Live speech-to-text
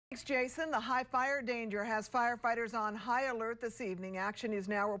Thanks, Jason. The high fire danger has firefighters on high alert this evening. Action News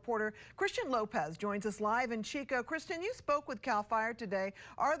Now reporter Christian Lopez joins us live in Chico. Christian, you spoke with CAL FIRE today.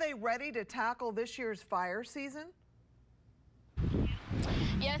 Are they ready to tackle this year's fire season?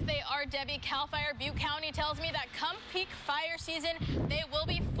 Yes, they are, Debbie. CAL FIRE Butte County tells me that come peak fire season, they will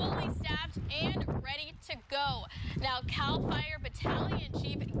be fully staffed and ready to go. Now, CAL FIRE Battalion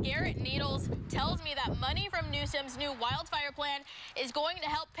Chief Garrett Needles tells me that money from Newsom's new wildfire plan is going to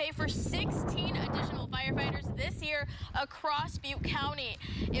help pay for 16 additional firefighters this year across Butte County.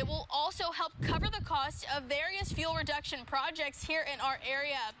 It will also help cover the cost of various fuel reduction projects here in our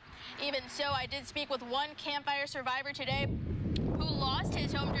area. Even so, I did speak with one campfire survivor today who lost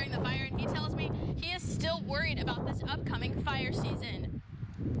his home during the fire, and he tells me he is still worried about this upcoming fire season.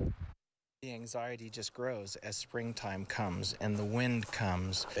 The anxiety just grows as springtime comes and the wind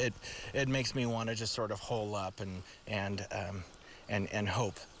comes. It makes me want to just sort of hole up and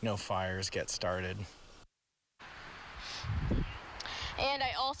hope no fires get started. And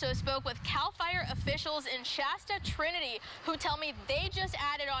I also spoke with CAL FIRE officials in Shasta Trinity who tell me they just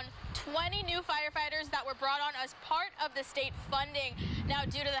added on 20 new firefighters that were brought on as part of the state funding. Now,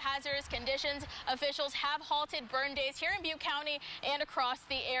 due to the hazardous conditions, officials have halted burn days here in Butte County and across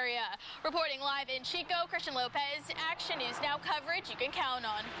the area. Reporting live in Chico, Christian Lopez, Action News Now coverage you can count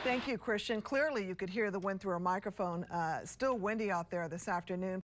on. Thank you, Christian. Clearly, you could hear the wind through a microphone. Still windy out there this afternoon.